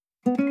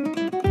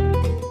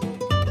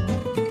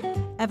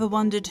Ever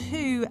wondered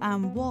who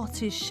and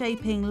what is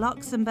shaping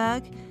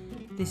Luxembourg?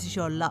 This is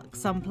your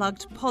Lux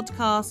Unplugged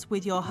podcast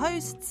with your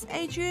hosts,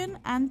 Adrian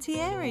and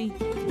Thierry.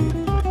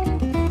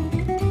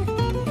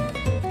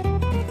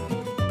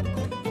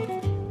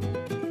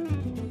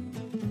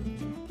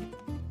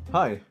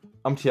 Hi,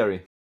 I'm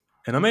Thierry.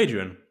 And I'm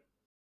Adrian.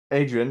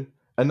 Adrian,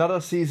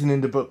 another season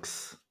in the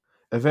books.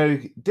 A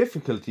very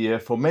difficult year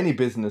for many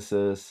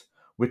businesses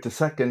with the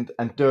second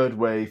and third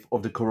wave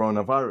of the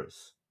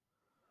coronavirus.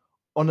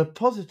 On a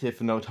positive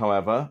note,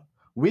 however,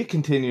 we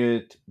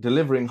continued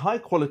delivering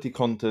high-quality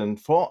content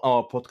for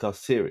our podcast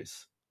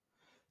series.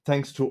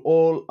 Thanks to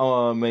all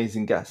our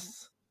amazing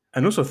guests.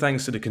 And also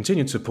thanks to the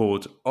continued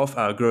support of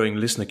our growing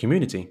listener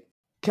community.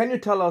 Can you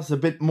tell us a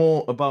bit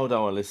more about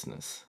our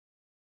listeners?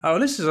 Our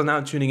listeners are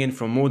now tuning in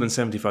from more than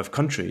 75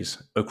 countries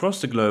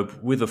across the globe,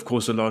 with of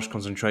course a large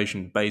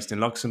concentration based in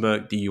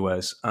Luxembourg, the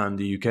US and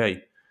the UK.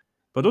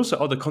 But also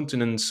other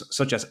continents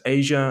such as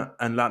Asia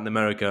and Latin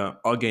America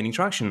are gaining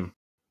traction.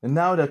 And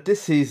now that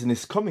this season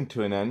is coming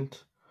to an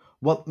end,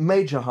 what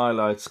major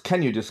highlights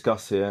can you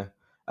discuss here,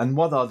 and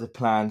what are the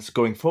plans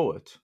going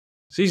forward?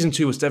 Season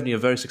 2 was definitely a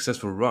very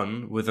successful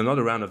run, with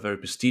another round of very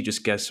prestigious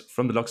guests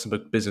from the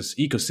Luxembourg business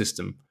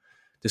ecosystem,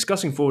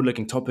 discussing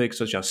forward-looking topics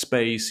such as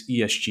space,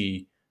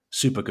 ESG,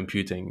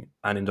 supercomputing,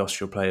 and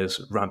industrial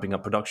players ramping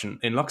up production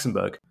in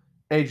Luxembourg.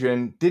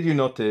 Adrian, did you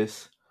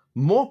notice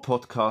more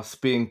podcasts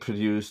being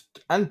produced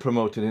and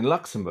promoted in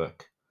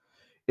Luxembourg?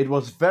 It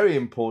was very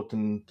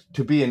important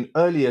to be an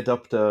early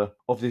adopter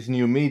of this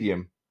new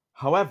medium.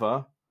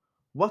 However,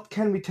 what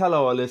can we tell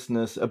our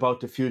listeners about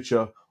the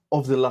future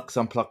of the Lux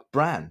Unplugged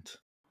brand?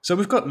 So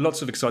we've got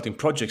lots of exciting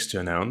projects to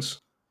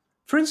announce.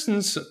 For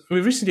instance,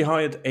 we recently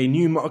hired a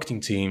new marketing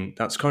team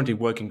that's currently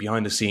working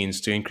behind the scenes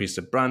to increase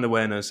the brand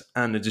awareness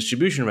and the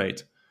distribution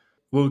rate.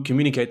 We'll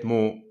communicate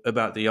more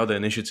about the other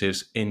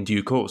initiatives in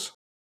due course.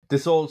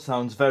 This all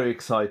sounds very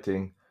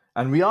exciting,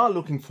 and we are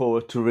looking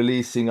forward to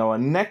releasing our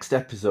next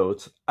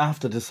episodes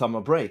after the summer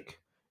break.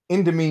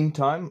 In the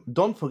meantime,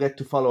 don't forget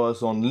to follow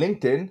us on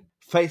LinkedIn,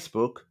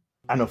 Facebook,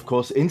 and of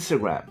course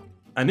Instagram.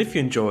 And if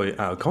you enjoy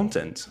our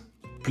content,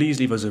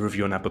 please leave us a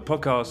review on Apple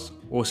Podcasts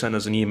or send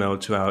us an email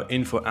to our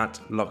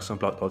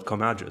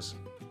info@luxunplugged.com address.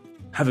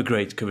 Have a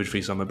great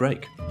COVID-free summer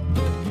break.